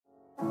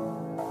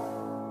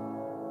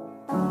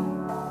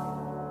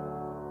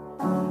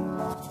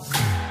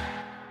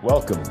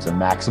Welcome to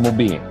Maximal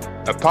Being,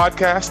 a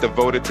podcast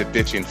devoted to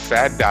ditching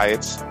fad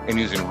diets and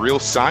using real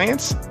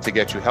science to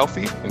get you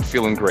healthy and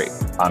feeling great.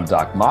 I'm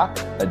Doc Mock,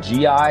 a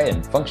GI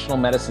and functional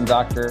medicine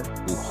doctor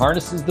who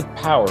harnesses the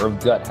power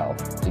of gut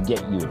health to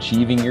get you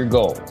achieving your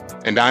goals.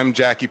 And I'm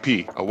Jackie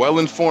P., a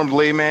well-informed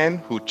layman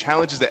who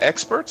challenges the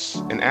experts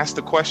and asks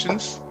the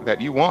questions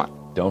that you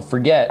want. Don't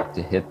forget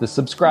to hit the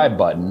subscribe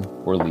button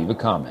or leave a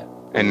comment.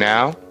 And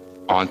now,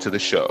 on to the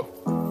show.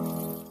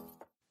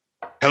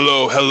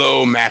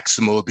 Hello,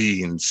 Maximal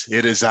Beings.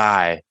 It is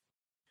I,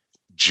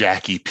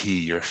 Jackie P.,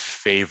 your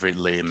favorite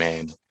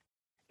layman.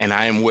 And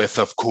I am with,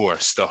 of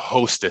course, the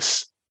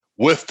hostess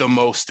with the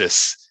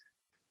mostest,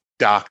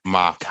 Doc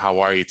Mock. How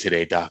are you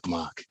today, Doc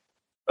Mock?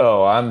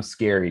 Oh, I'm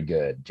scary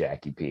good,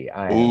 Jackie P.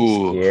 I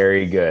am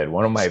scary good.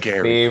 One of my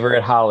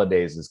favorite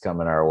holidays is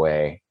coming our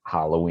way,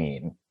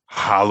 Halloween.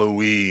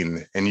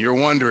 And you're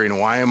wondering,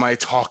 why am I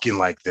talking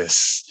like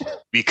this?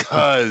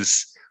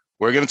 Because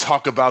we're going to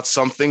talk about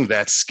something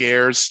that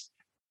scares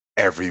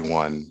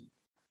everyone.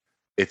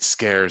 It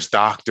scares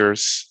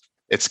doctors.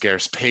 It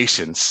scares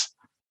patients.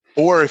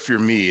 Or if you're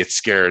me, it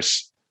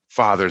scares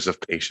fathers of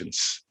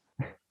patients.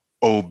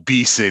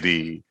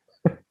 Obesity.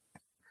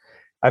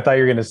 I thought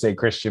you were going to say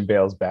Christian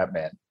Bale's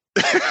Batman.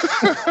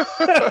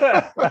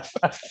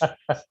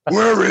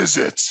 Where is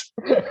it?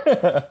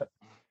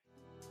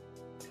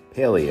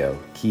 Paleo,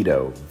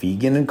 keto,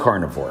 vegan, and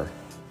carnivore.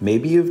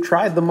 Maybe you've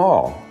tried them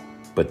all,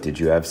 but did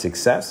you have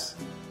success?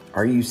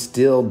 Are you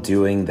still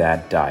doing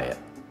that diet?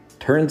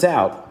 Turns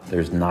out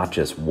there's not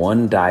just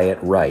one diet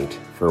right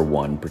for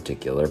one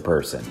particular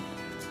person.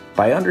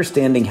 By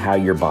understanding how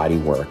your body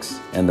works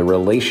and the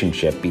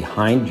relationship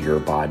behind your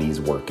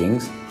body's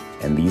workings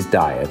and these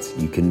diets,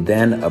 you can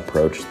then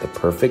approach the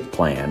perfect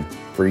plan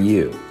for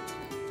you.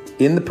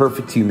 In the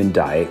Perfect Human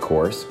Diet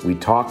course, we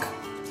talk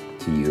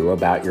to you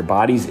about your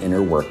body's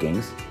inner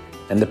workings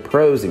and the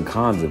pros and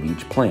cons of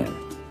each plan.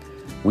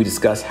 We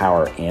discuss how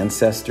our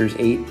ancestors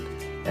ate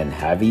and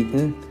have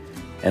eaten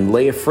and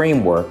lay a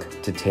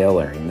framework to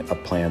tailoring a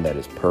plan that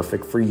is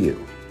perfect for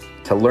you.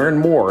 To learn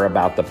more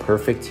about the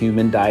Perfect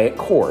Human Diet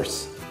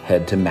course,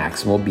 head to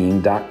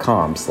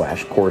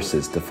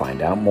maximalbeing.com/courses to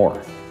find out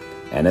more.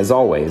 And as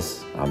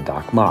always, I'm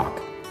Doc Mock,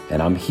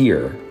 and I'm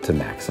here to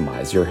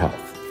maximize your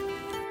health.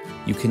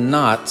 You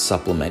cannot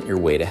supplement your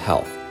way to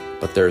health,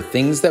 but there are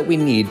things that we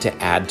need to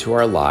add to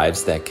our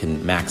lives that can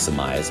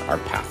maximize our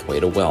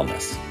pathway to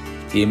wellness.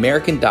 The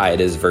American diet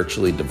is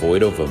virtually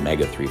devoid of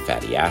omega-3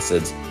 fatty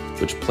acids,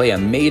 which play a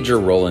major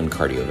role in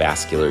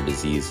cardiovascular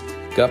disease,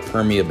 gut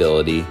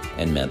permeability,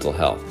 and mental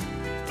health.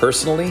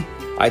 Personally,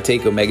 I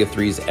take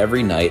omega-3s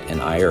every night,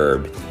 and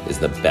iHerb is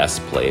the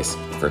best place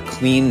for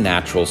clean,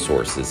 natural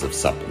sources of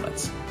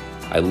supplements.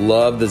 I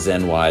love the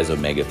ZenWise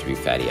omega-3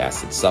 fatty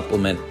acid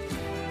supplement,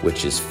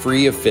 which is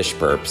free of fish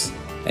burps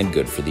and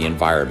good for the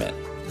environment.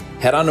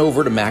 Head on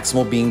over to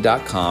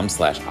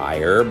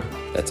maximalbeing.com/iHerb,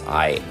 that's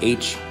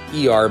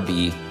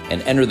IHERB,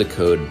 and enter the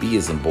code B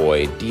as in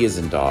boy, D as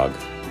in dog,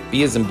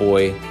 B as in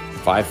boy,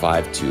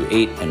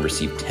 5528, and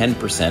receive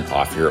 10%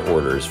 off your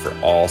orders for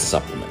all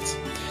supplements.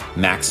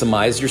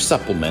 Maximize your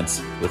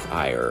supplements with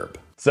iHerb.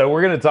 So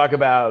we're going to talk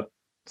about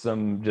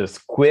some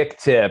just quick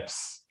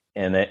tips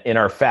in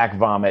our fact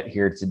vomit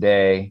here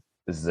today.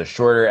 This is a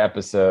shorter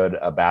episode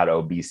about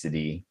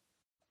obesity.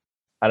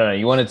 I don't know.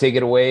 You want to take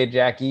it away,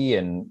 Jackie,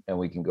 and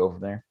we can go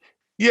from there?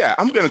 Yeah,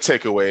 I'm going to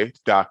take away,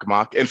 Doc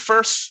Mock. And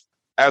first,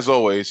 as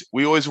always,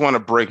 we always want to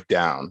break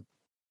down,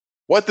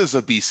 what does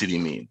obesity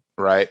mean,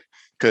 right?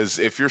 Because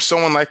if you're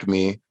someone like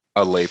me,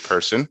 a lay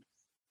person,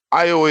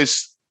 I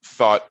always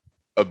thought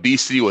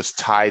obesity was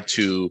tied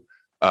to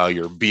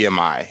your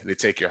BMI. They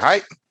take your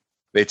height,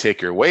 they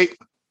take your weight.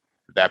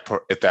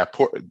 If that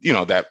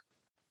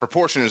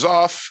proportion is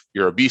off,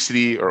 you're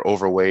obesity or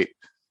overweight.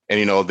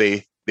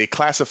 And they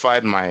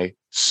classified my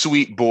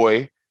sweet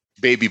boy,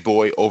 baby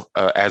boy,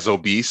 as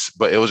obese,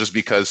 but it was just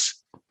because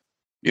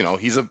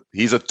he's a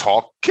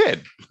tall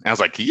kid. And I was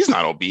like, he's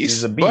not obese.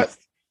 He's a beast. But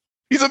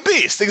he's a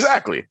beast,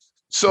 exactly.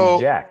 So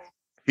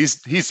he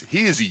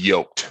is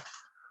yoked.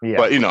 Yeah.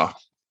 But Hugh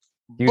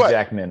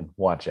Jackman,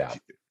 watch out.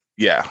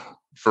 Yeah,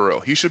 for real.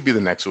 He should be the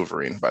next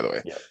Wolverine, by the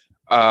way. Yeah.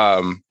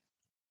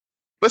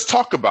 Let's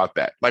talk about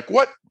that. Like,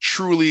 what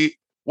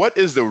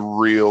is the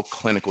real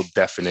clinical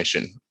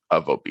definition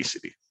of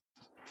obesity?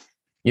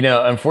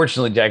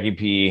 Unfortunately, Jackie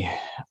P.,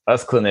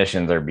 us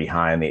clinicians are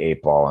behind the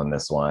 8 ball on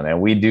this one.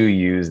 And we do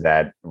use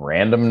that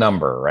random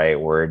number, right?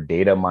 We're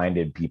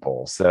data-minded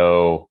people.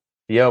 So,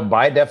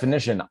 by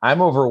definition,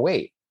 I'm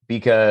overweight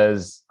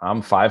because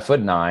I'm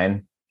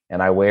 5'9"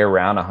 and I weigh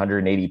around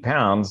 180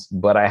 pounds,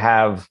 but I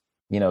have,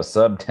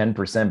 sub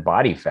 10%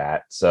 body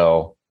fat.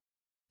 So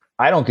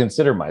I don't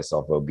consider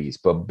myself obese,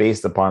 but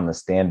based upon the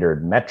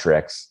standard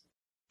metrics,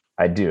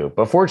 I do.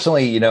 But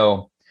fortunately,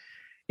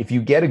 if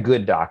you get a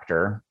good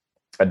doctor,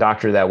 a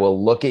doctor that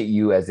will look at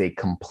you as a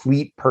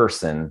complete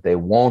person, they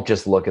won't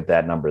just look at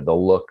that number.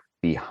 They'll look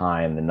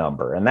behind the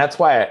number. And that's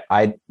why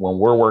when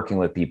we're working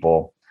with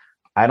people,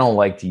 I don't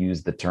like to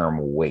use the term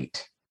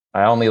weight.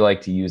 I only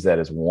like to use that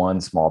as one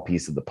small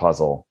piece of the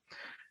puzzle.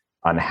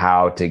 on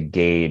how to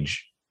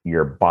gauge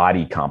your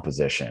body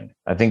composition.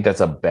 I think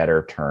that's a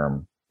better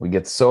term. We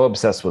get so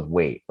obsessed with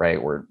weight,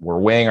 right? We're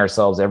weighing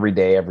ourselves every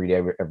day.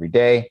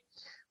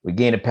 We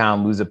gain a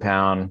pound, lose a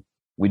pound.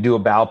 We do a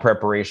bowel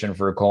preparation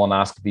for a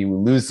colonoscopy. We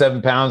lose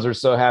 7 pounds. We're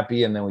so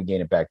happy, and then we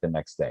gain it back the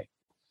next day.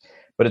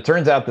 But it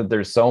turns out that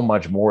there's so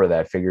much more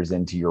that figures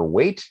into your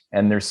weight,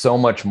 and there's so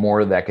much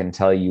more that can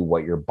tell you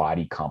what your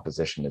body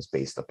composition is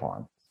based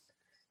upon. Do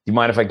you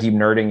mind if I keep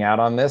nerding out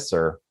on this,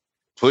 or?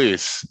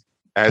 Please,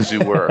 as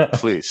you were,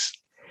 please.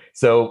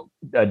 So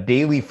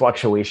daily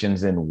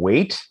fluctuations in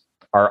weight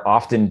are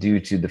often due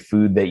to the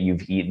food that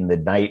you've eaten the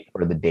night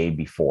or the day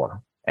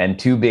before. And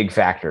 2 big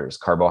factors,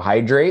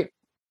 carbohydrate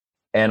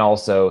and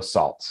also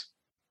salt,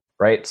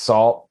 right?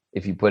 Salt,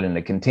 if you put in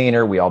a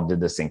container, we all did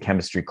this in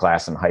chemistry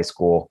class in high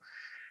school.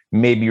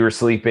 Maybe you were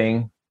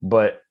sleeping,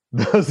 but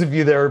those of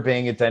you that are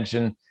paying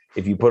attention,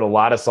 if you put a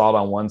lot of salt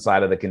on one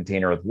side of the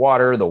container with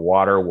water, the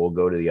water will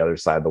go to the other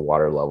side, the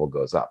water level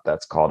goes up.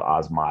 That's called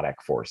osmotic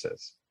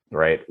forces,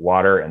 right?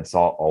 Water and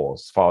salt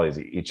always follows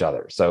each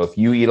other. So if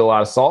you eat a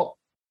lot of salt,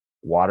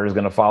 water is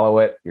going to follow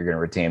it. You're going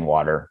to retain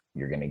water.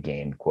 You're going to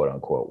gain quote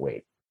unquote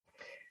weight.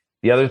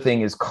 The other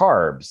thing is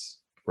carbs,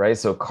 right?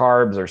 So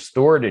carbs are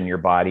stored in your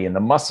body in the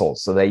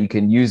muscles so that you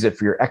can use it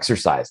for your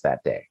exercise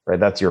that day, right?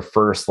 That's your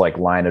first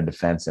line of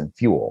defense and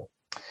fuel.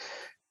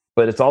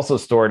 But it's also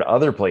stored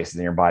other places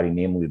in your body,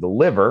 namely the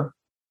liver.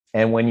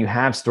 And when you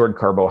have stored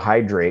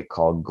carbohydrate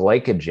called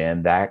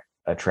glycogen, that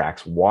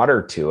attracts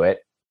water to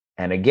it.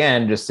 And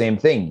again, just same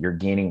thing, you're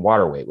gaining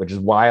water weight, which is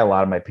why a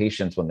lot of my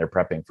patients, when they're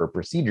prepping for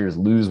procedures,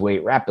 lose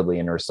weight rapidly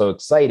and are so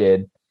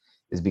excited,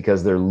 is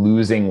because they're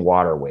losing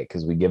water weight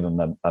because we give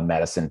them a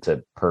medicine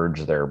to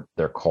purge their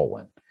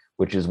colon,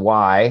 which is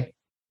why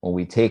when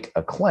we take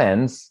a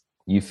cleanse,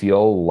 you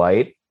feel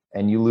light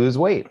and you lose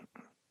weight,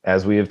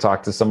 as we have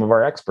talked to some of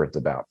our experts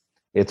about.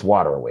 It's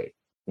water weight,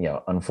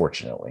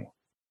 unfortunately.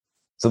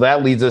 So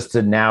that leads us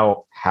to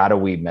now, how do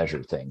we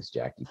measure things,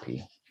 Jackie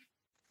P?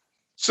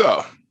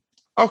 So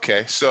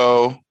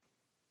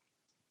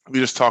we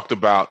just talked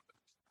about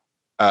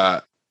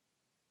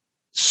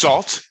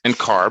salt and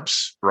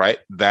carbs, right?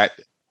 That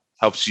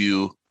helps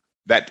you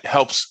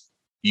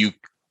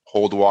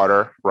hold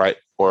water, right?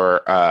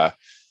 Or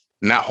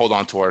not hold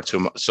on to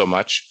water so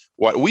much.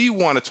 What we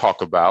want to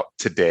talk about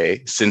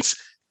today,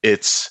 since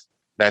it's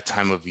that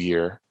time of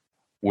year,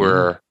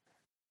 we're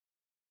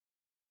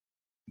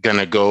going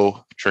to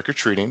go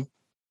trick-or-treating.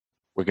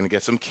 We're going to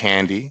get some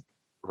candy,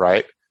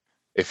 right?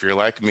 If you're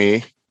like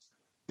me,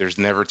 there's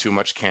never too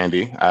much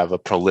candy. I have a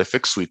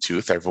prolific sweet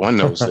tooth. Everyone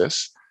knows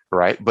this,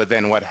 right? But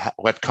then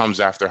what comes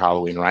after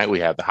Halloween, right?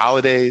 We have the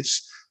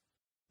holidays,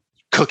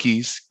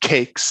 cookies,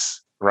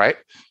 cakes, right?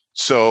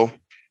 So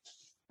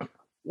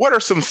what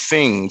are some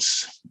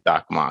things,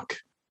 Doc Mock,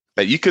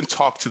 that you can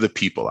talk to the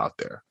people out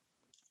there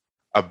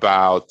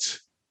about,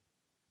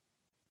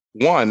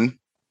 one,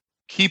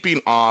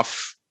 keeping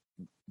off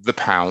the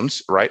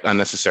pounds, right?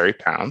 Unnecessary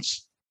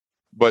pounds.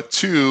 But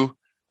 2,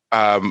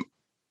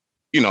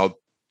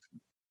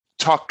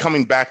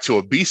 coming back to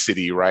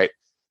obesity, right?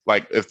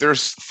 Like if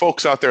there's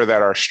folks out there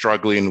that are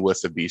struggling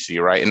with obesity,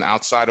 right? And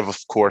outside of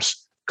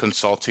course,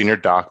 consulting your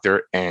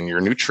doctor and your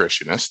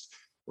nutritionist,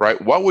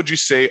 right? What would you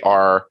say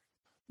are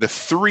the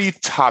 3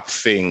 top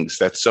things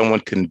that someone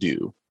can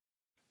do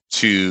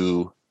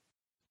to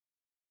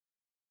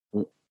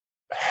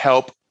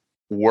help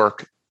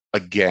work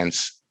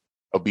against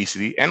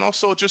obesity and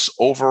also just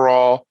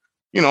overall,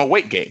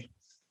 weight gain?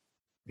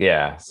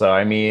 Yeah. So,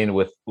 I mean,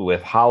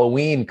 with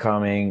Halloween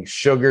coming,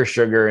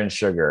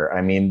 sugar.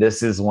 I mean,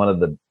 this is one of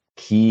the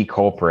key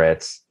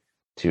culprits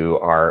to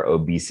our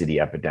obesity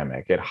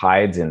epidemic. It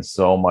hides in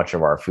so much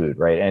of our food,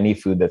 right? Any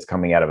food that's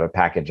coming out of a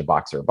package, a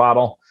box, or a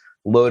bottle,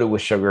 loaded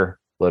with sugar,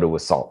 loaded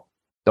with salt.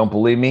 Don't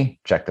believe me?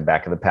 Check the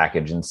back of the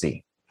package and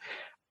see.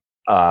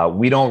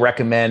 We don't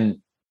recommend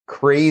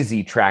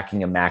crazy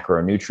tracking of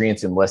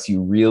macronutrients unless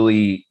you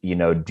really,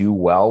 do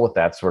well with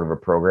that sort of a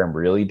program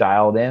really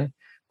dialed in.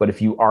 But if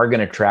you are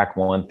going to track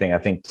one thing, I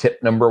think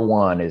tip number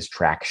 1 is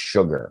track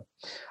sugar.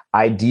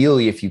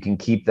 Ideally, if you can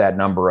keep that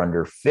number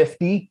under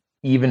 50,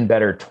 even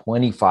better,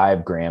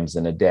 25 grams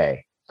in a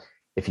day.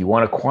 If you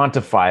want to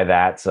quantify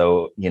that,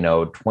 so,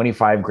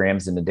 25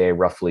 grams in a day,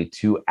 roughly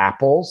 2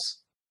 apples,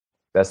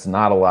 that's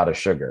not a lot of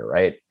sugar,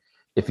 right?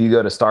 If you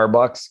go to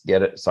Starbucks,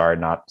 get it. Sorry,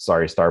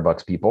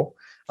 Starbucks people.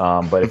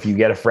 But if you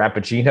get a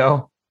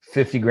Frappuccino,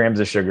 50 grams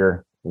of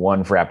sugar,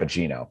 1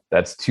 Frappuccino.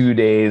 That's 2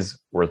 days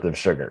worth of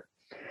sugar.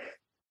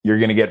 You're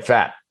going to get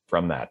fat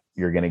from that.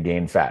 You're going to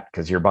gain fat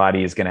because your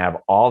body is going to have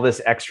all this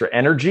extra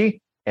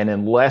energy. And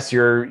unless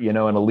you're, an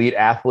elite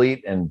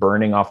athlete and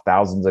burning off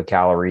thousands of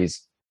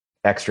calories,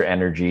 extra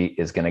energy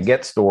is going to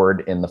get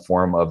stored in the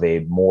form of a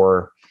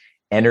more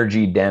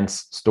energy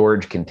dense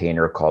storage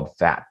container called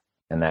fat.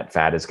 And that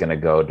fat is going to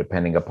go,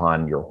 depending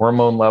upon your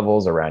hormone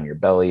levels, around your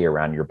belly,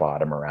 around your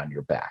bottom, around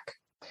your back.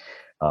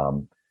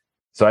 So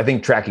I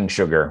think tracking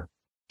sugar,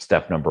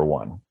 step number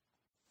 1.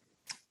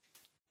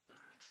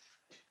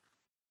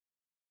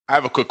 I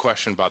have a quick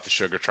question about the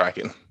sugar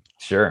tracking.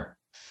 Sure.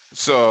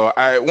 So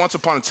once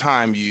upon a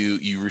time,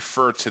 you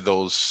refer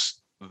to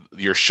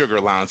your sugar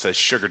allowance as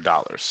sugar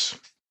dollars.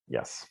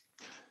 Yes.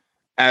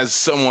 As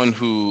someone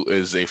who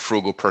is a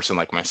frugal person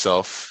like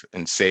myself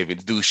and saving,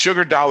 do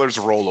sugar dollars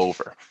roll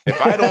over? If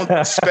I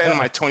don't spend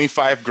my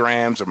 25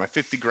 grams or my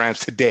 50 grams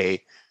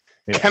today,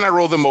 can I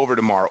roll them over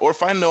tomorrow? Or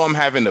if I know I'm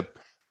having a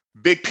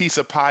big piece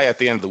of pie at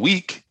the end of the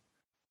week,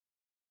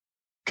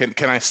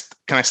 can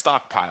I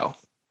stockpile?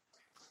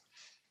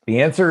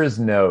 The answer is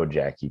no,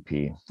 Jackie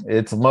P.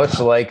 It's much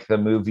like the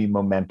movie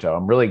Memento.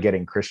 I'm really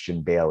getting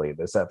Christian Bailey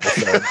this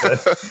episode,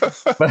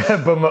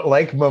 but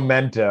like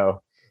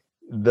Memento,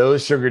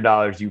 those sugar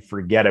dollars you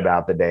forget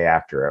about the day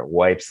after. It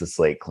wipes the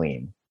slate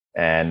clean.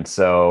 And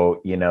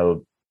so,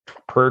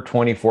 per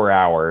 24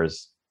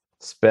 hours,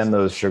 spend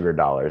those sugar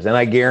dollars. And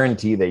I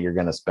guarantee that you're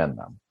going to spend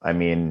them. I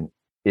mean,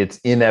 it's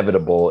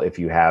inevitable if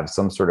you have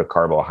some sort of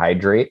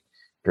carbohydrate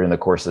during the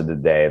course of the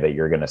day that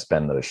you're going to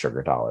spend those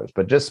sugar dollars,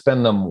 but just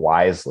spend them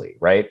wisely,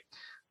 right?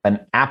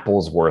 An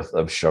apple's worth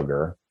of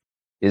sugar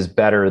is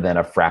better than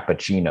a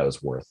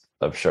frappuccino's worth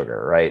of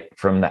sugar, right?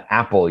 From the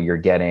apple, you're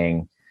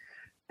getting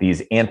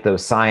these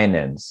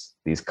anthocyanins,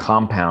 these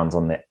compounds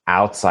on the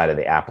outside of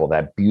the apple,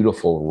 that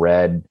beautiful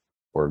red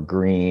or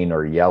green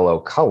or yellow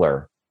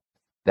color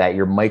that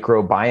your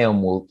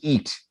microbiome will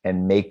eat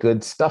and make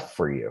good stuff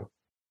for you.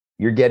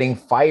 You're getting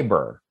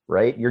fiber,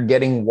 right? You're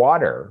getting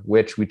water,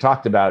 which we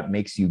talked about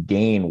makes you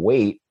gain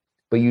weight,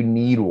 but you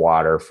need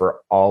water for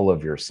all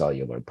of your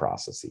cellular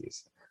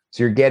processes.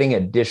 So you're getting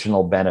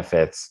additional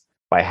benefits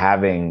by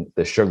having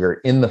the sugar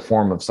in the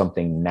form of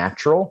something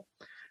natural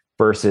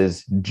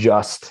versus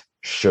just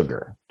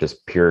sugar,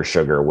 just pure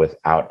sugar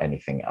without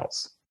anything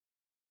else.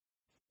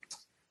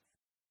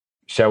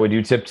 Shall we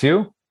do tip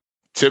 2?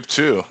 Tip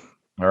 2.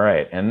 All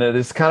right. And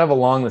this is kind of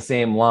along the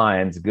same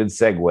lines. A good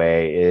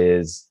segue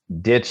is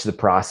ditch the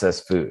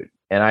processed food.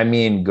 And I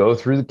mean, go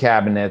through the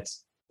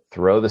cabinets,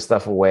 throw the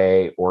stuff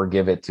away, or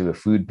give it to a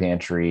food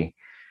pantry.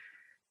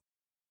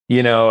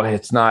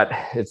 It's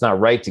not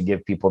right to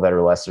give people that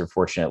are lesser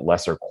fortunate,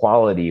 lesser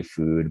quality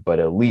food, but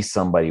at least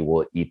somebody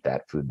will eat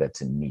that food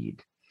that's in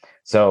need.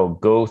 So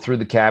go through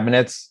the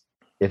cabinets.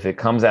 If it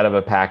comes out of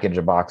a package,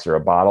 a box, or a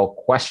bottle,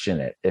 question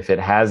it. If it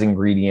has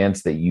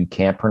ingredients that you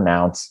can't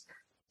pronounce,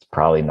 it's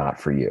probably not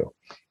for you.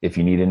 If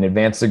you need an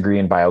advanced degree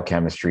in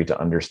biochemistry to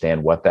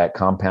understand what that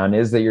compound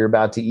is that you're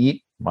about to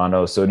eat,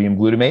 monosodium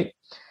glutamate,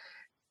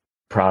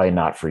 probably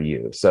not for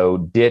you. So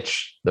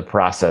ditch the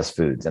processed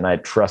foods.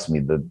 And trust me,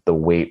 the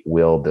weight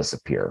will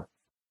disappear.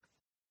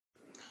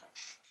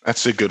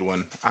 That's a good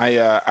one.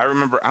 I don't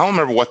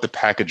remember what the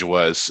package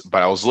was,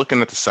 but I was looking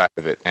at the side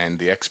of it and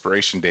the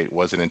expiration date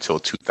wasn't until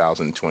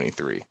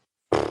 2023.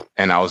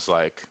 And I was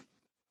like,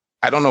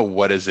 I don't know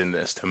what is in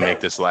this to make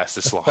this last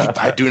this long.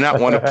 I do not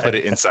want to put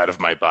it inside of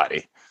my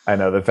body. I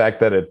know the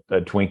fact that a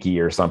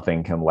Twinkie or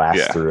something can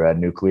last through a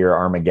nuclear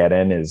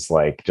Armageddon is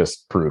like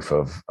just proof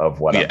of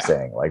what I'm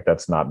saying. Like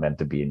that's not meant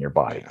to be in your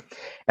body. Yeah.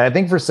 And I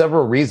think for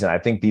several reasons, I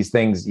think these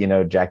things,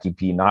 Jackie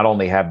P, not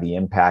only have the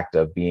impact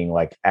of being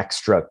like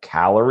extra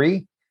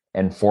calorie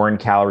and foreign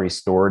calories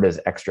stored as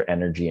extra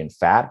energy and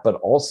fat, but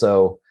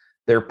also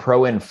they're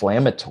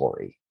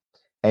pro-inflammatory.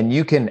 And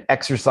you can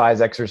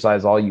exercise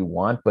all you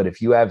want, but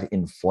if you have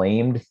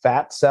inflamed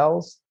fat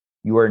cells,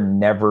 you are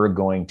never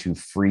going to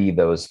free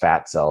those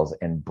fat cells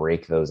and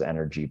break those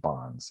energy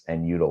bonds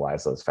and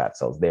utilize those fat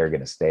cells. They're going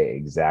to stay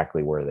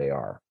exactly where they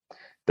are.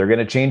 They're going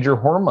to change your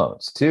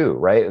hormones too,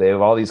 right? They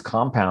have all these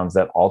compounds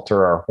that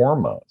alter our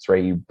hormones,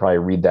 right? You probably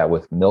read that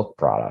with milk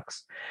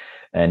products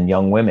and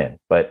young women,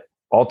 but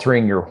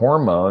altering your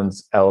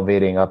hormones,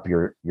 elevating up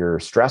your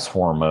stress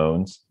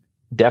hormones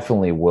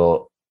definitely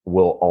will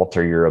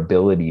alter your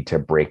ability to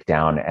break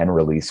down and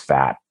release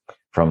fat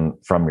from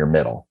your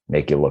middle,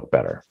 make you look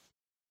better.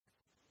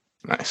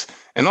 Nice.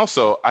 And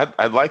also,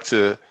 I'd like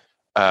to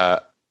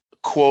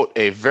quote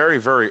a very,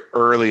 very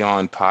early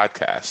on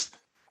podcast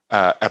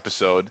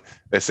episode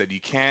that said you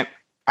can't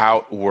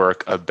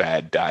outwork a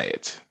bad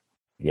diet.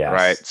 Yes.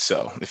 Right.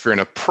 So if you're in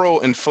a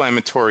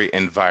pro-inflammatory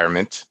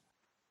environment,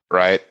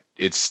 right,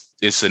 it's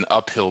an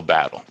uphill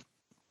battle.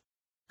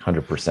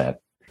 100%.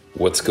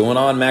 What's going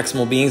on,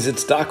 Maximal Beings?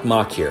 It's Doc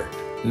Mock here.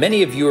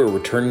 Many of you are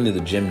returning to the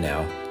gym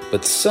now,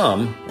 but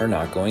some are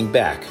not going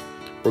back.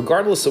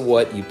 Regardless of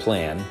what you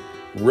plan,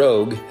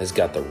 Rogue has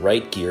got the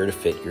right gear to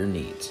fit your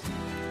needs.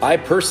 I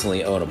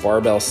personally own a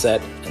barbell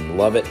set and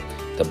love it.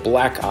 The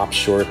Black Ops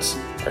shorts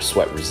are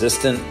sweat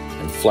resistant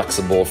and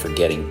flexible for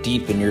getting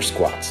deep in your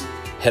squats.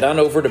 Head on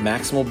over to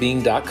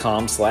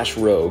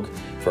maximalbeing.com/rogue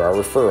for our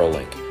referral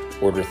link.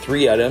 Order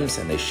 3 items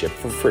and they ship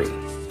for free.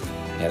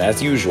 And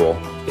as usual,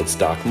 it's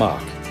Doc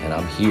Mock, and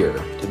I'm here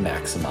to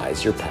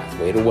maximize your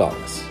pathway to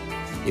wellness.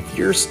 If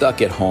you're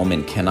stuck at home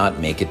and cannot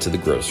make it to the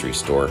grocery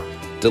store,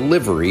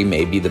 delivery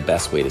may be the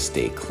best way to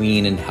stay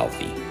clean and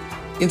healthy.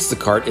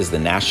 Instacart is the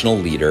national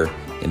leader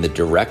in the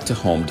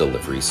direct-to-home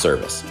delivery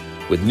service.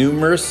 With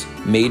numerous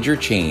major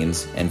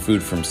chains and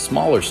food from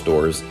smaller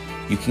stores,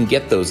 you can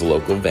get those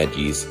local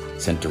veggies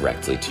sent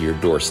directly to your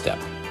doorstep.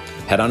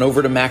 Head on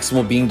over to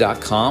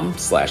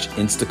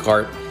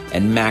maximalbeing.com/Instacart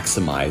and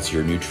maximize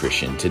your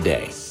nutrition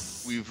today.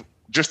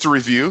 Just to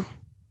review,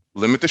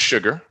 limit the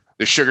sugar.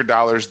 The sugar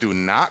dollars do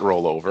not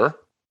roll over.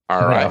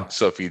 All right.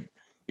 So if you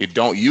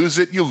don't use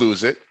it, you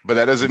lose it. But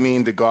that doesn't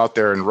mean to go out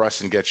there and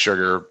rush and get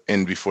sugar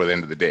in before the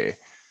end of the day.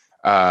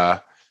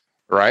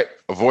 Right.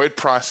 Avoid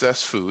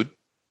processed food.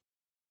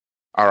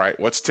 All right.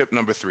 What's tip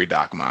number 3,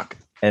 Doc Mock?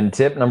 And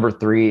tip number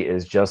 3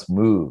 is just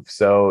move.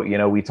 So,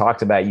 we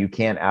talked about you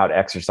can't out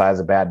exercise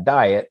a bad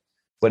diet,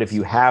 but if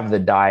you have the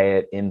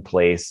diet in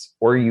place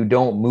or you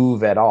don't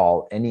move at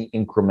all, any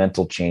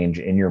incremental change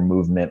in your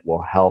movement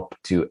will help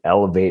to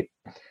elevate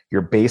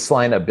your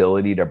baseline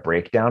ability to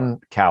break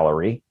down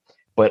calorie,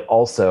 but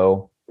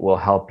also will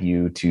help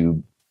you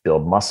to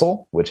build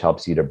muscle, which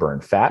helps you to burn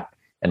fat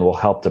and will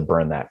help to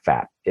burn that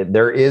fat.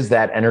 There is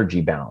that energy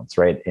balance,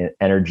 right?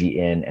 Energy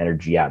in,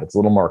 energy out. It's a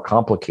little more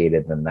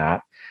complicated than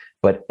that,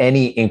 but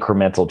any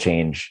incremental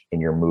change in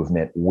your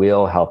movement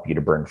will help you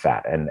to burn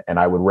fat. And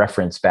I would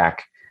reference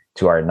back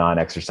to our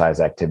non-exercise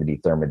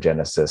activity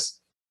thermogenesis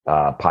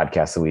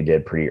podcast that we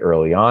did pretty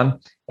early on.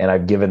 And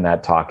I've given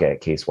that talk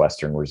at Case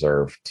Western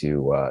Reserve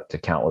to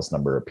countless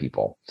number of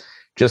people.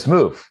 Just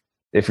move.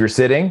 If you're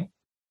sitting,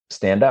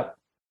 stand up.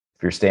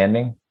 If you're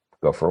standing,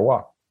 go for a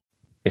walk.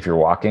 If you're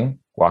walking,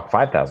 walk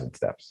 5,000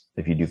 steps.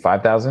 If you do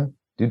 5,000,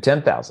 do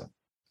 10,000.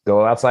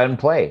 Go outside and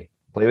play.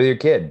 Play with your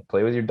kid.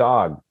 Play with your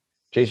dog.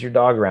 Chase your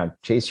dog around.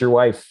 Chase your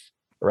wife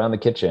around the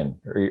kitchen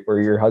or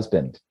your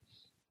husband.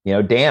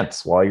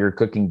 Dance while you're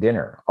cooking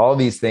dinner. All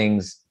these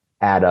things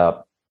add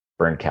up,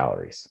 burn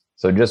calories.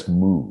 So just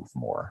move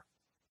more.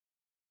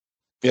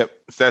 Yep.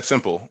 It's that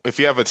simple. If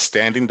you have a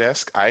standing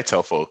desk, I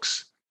tell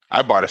folks,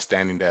 I bought a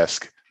standing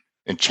desk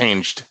and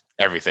changed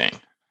everything.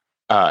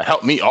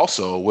 Helped me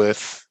also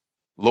with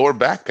lower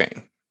back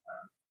pain.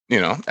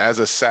 As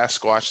a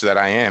Sasquatch that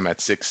I am at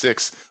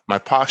 6'6", my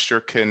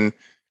posture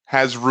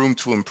has room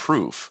to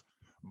improve.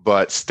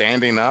 But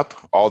standing up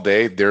all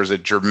day, there's a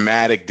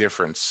dramatic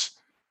difference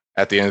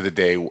at the end of the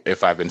day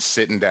if I've been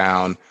sitting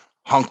down,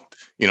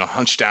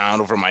 hunched down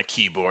over my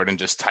keyboard and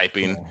just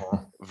typing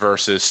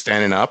versus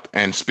standing up.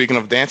 And speaking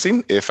of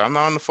dancing, if I'm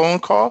not on the phone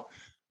call,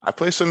 I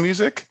play some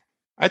music.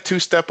 I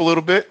 2-step a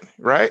little bit,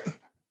 right?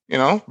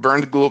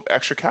 Burn a little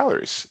extra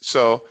calories.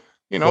 So,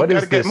 got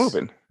to get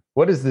moving.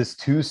 What is this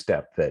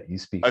 2-step that you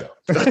speak of?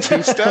 A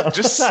 2-step,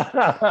 just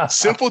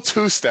simple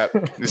 2-step.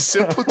 Just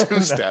simple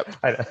 2-step.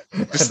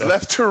 Just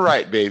left to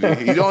right,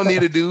 baby. You don't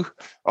need to do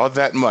all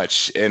that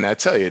much. And I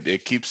tell you,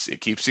 it keeps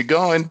you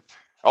going.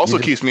 Also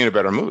keeps me in a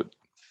better mood.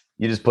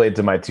 You just played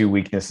to my 2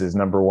 weaknesses.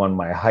 Number 1,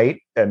 my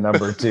height, and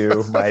number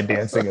 2, my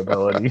dancing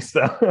ability.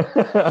 So,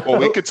 well,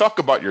 we could talk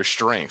about your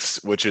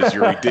strengths, which is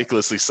your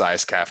ridiculously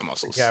sized calf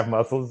muscles. Calf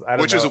muscles,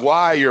 which is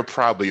why you're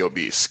probably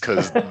obese,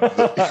 because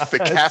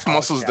the calf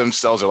muscles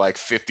themselves are like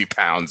 50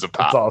 pounds a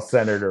pop. It's all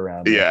centered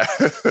around. Yeah,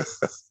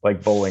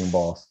 like bowling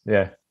balls.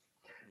 Yeah.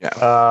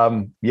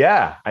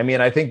 Yeah. I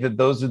mean, I think that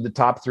those are the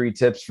top 3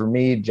 tips for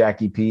me,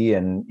 Jackie P,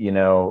 and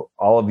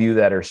all of you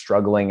that are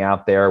struggling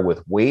out there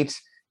with weight.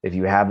 If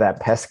you have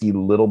that pesky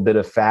little bit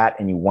of fat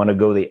and you want to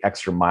go the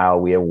extra mile,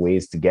 we have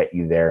ways to get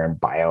you there and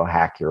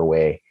biohack your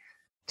way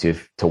to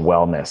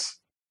wellness.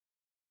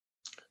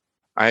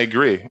 I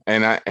agree.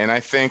 And I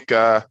think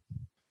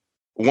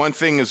one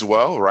thing as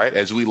well, right,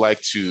 as we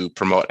like to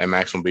promote at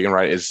Maximal Being,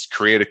 right, is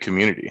create a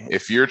community.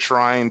 If you're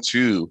trying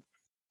to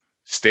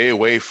stay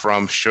away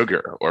from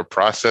sugar or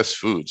processed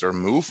foods or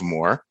move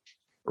more,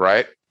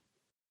 right,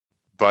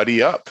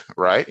 buddy up,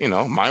 right?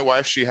 My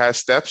wife, she has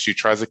steps. She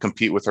tries to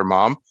compete with her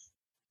mom.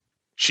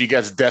 She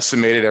gets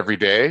decimated every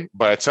day.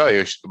 But I tell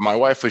you, my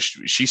wife,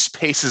 she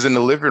paces in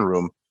the living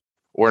room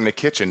or in the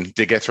kitchen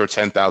to get to her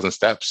 10,000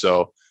 steps.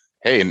 So,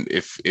 hey, and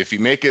if you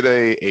make it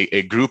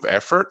a group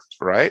effort,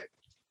 right,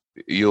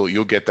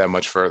 you'll get that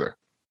much further.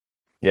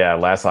 Yeah,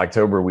 last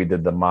October, we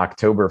did the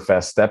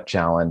Mocktoberfest Step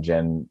Challenge.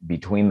 And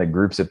between the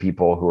groups of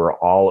people who are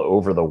all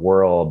over the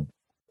world,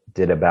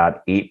 did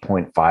about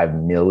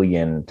 8.5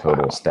 million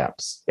total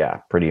steps. Yeah,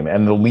 pretty.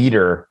 And the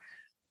leader,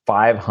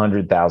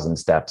 500,000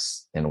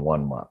 steps in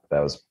 1 month.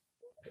 That was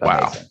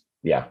amazing. Wow.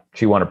 Yeah,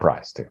 she won a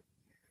prize too.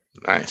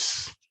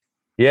 Nice.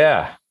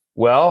 Yeah.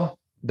 Well,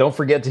 don't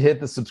forget to hit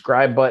the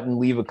subscribe button,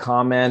 leave a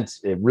comment.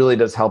 It really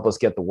does help us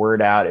get the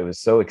word out. It was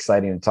so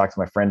exciting to talk to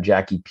my friend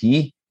Jackie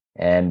P.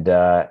 And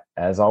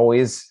as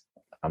always,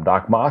 I'm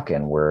Doc Mock,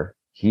 and we're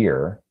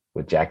here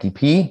with Jackie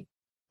P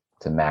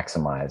to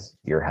maximize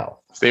your health.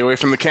 Stay away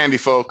from the candy,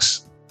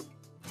 folks.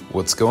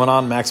 What's going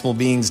on, Maximal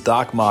Beings?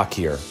 Doc Mock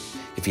here.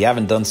 If you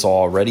haven't done so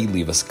already,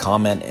 leave us a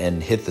comment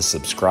and hit the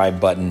subscribe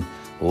button.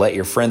 Let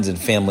your friends and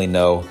family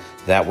know.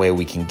 That way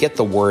we can get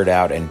the word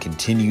out and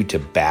continue to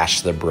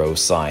bash the bro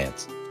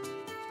science.